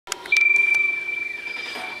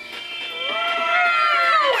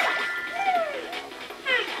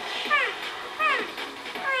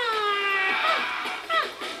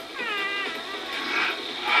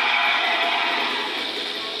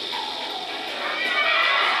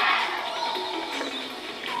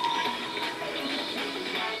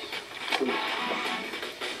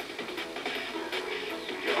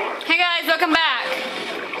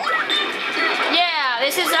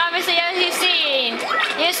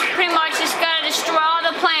pretty much just gotta destroy all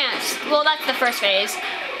the plants. Well, that's the first phase.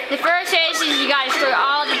 The first phase is you gotta destroy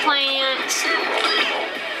all the plants.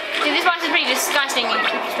 Dude, this boss is pretty disgusting,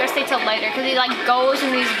 especially till later, because he like goes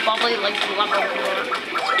in these bubbly like blubber.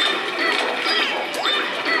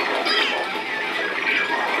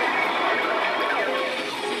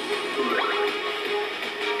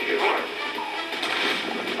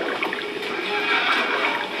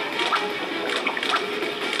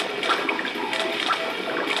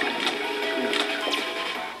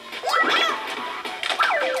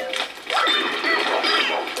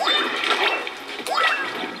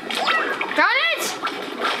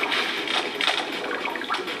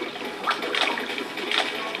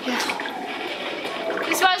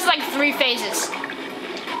 Three phases.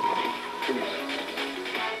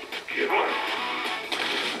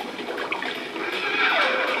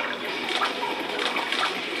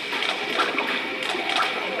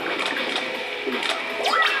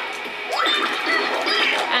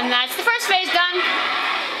 And that's the first phase done.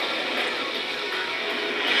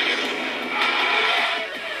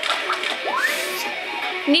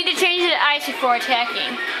 Need to change the ice before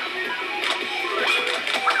attacking.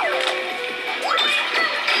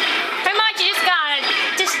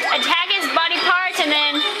 Attack his body parts and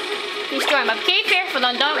then destroy him. But be careful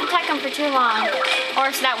though, don't attack him for too long, or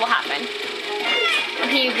else that will happen.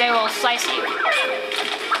 And they will slice you.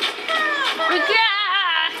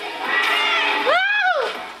 Woo!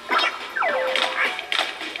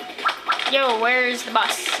 Yo, where's the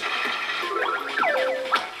boss?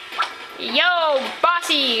 Yo,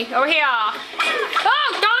 bossy, over here.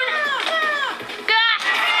 Oh, darn it!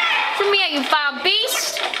 Come here, you foul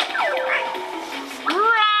beast!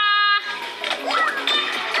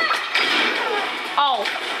 Oh.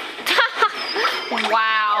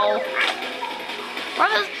 Wow.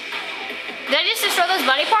 Did I just destroy those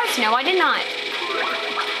body parts? No, I did not.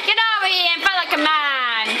 Get over here and fight like a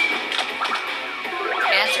man.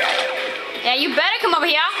 That's right. Yeah, you better come over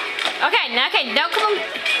here. Okay, don't come over.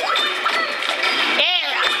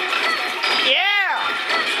 Yeah. Yeah.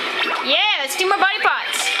 Yeah, let's do more body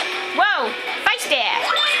parts. Whoa, fight there.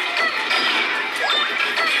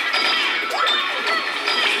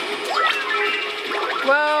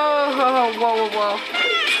 Whoa, whoa, whoa, whoa.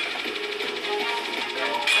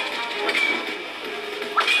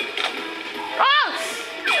 Oh!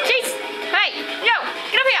 Jeez! Hey, no!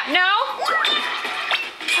 Get over here! No!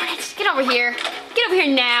 Alright, get over here. Get over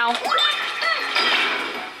here now.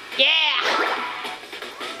 Yeah!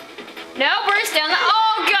 No, we're still not.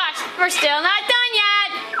 Oh gosh! We're still not done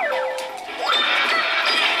yet!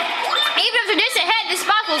 Even if they're just ahead, this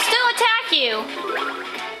boss will still attack you.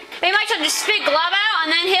 They might try to spit glove out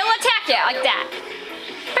and then he'll attack you like that.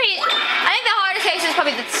 I think the hardest case is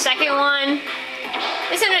probably the second one.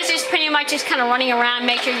 This one is just pretty much just kind of running around,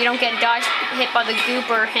 make sure you don't get hit by the goop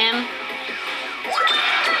or him.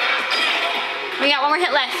 We got one more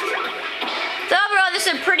hit left. So overall, this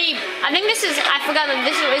is a pretty. I think this is. I forgot that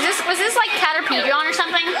this was this like Caterpidron or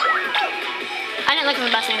something? I didn't look at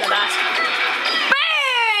the best name of the best.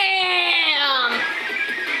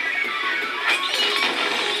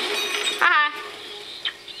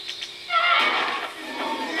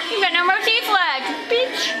 No more teeth left,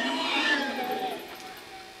 bitch.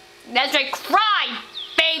 That's right, cry,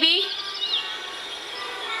 baby.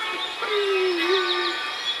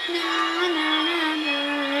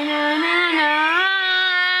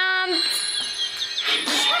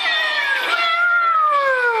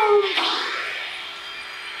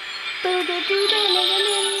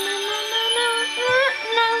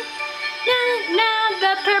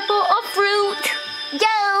 The purple of fruit.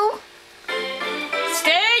 Yo.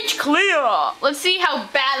 Clear. Let's see how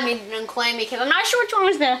bad we didn't claim because I'm not sure which one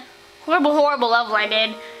was the horrible level I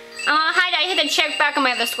did. I hit the check back on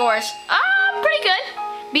my other scores. Pretty good.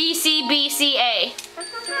 B, C, B, C, A.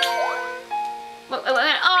 Oh,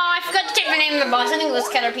 I forgot to check the name of the boss. I think it was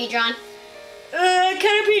Caterpidron.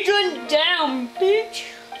 Caterpidron down,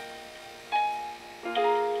 bitch.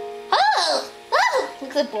 Oh!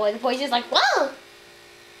 Look at the boy. The boy's just like, whoa!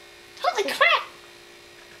 Holy crap!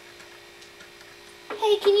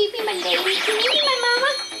 Hey, can you be my baby? Can you be my mama?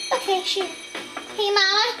 Okay, sure. Hey,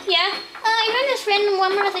 mama? Yeah? I found this random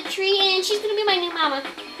woman with a tree, and she's gonna be my new mama.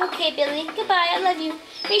 Okay, Billy. Goodbye. I love you.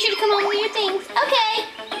 Make sure to come home with your things. Okay.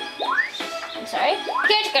 I'm sorry.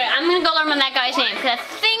 Okay, I'm gonna go learn that guy's name, because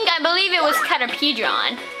I believe it was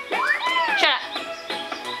Caterpidron. Shut up.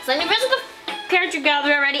 So let me visit the parents you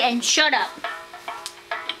gathered already, and shut up.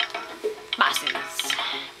 Bosses.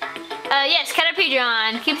 Yes,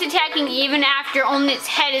 Caterpidron keeps attacking even after only its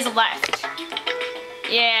head is left.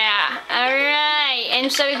 Yeah, alright.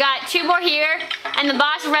 And so we got two more here. And the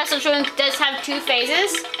boss of Wrestle Children does have 2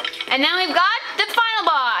 phases. And then we've got the final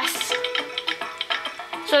boss.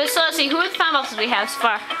 So let's see, who are the final bosses we have so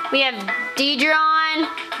far? We have Dedron,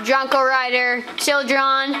 Drunko Rider,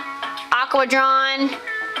 Childron, Aquadron,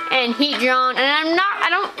 and Heatdron. And I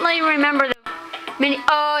don't really remember the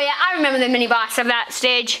oh yeah, I remember the mini boss of that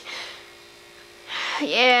stage.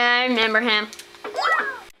 Yeah, I remember him.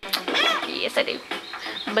 Yes, I do.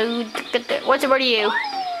 What's the word to you?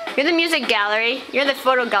 You're the music gallery. You're the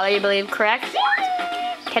photo gallery, I believe, correct?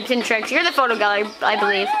 Tips and tricks. You're the photo gallery, I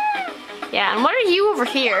believe. Yeah, and what are you over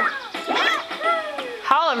here?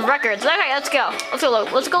 Hall of Records. Okay, let's go. Let's go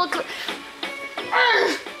look. Let's go look.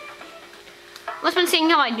 Let's been seeing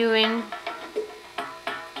how I'm doing.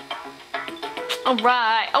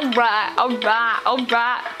 Alright, alright, alright,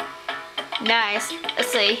 alright. Nice.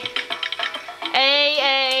 Let's see.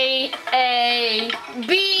 A,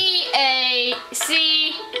 B, A,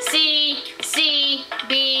 C, C, C,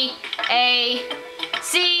 B, A,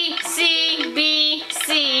 C, C, B,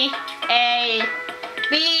 C, A,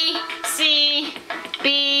 B, C,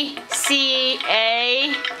 B, C,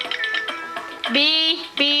 A, B,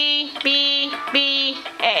 B, B, B,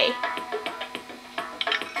 A.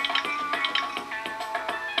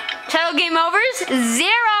 Total game overs, 0.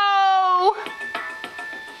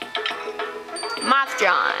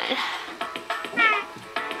 Mothjon.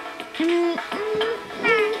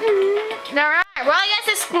 Alright, well I guess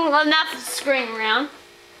it's enough screwing around.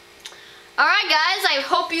 Alright guys, I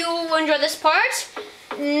hope you enjoyed this part.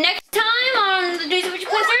 Next time on the Dewy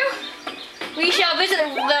playthrough, we shall visit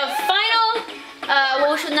the final,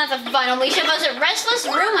 well not the final, we shall visit Restless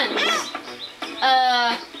Ruins.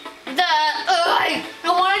 I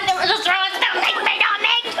don't want to destroy it, don't make.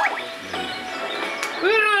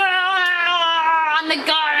 I'm the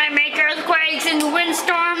god, I make earthquakes and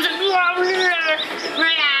windstorms and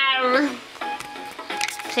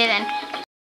see you then.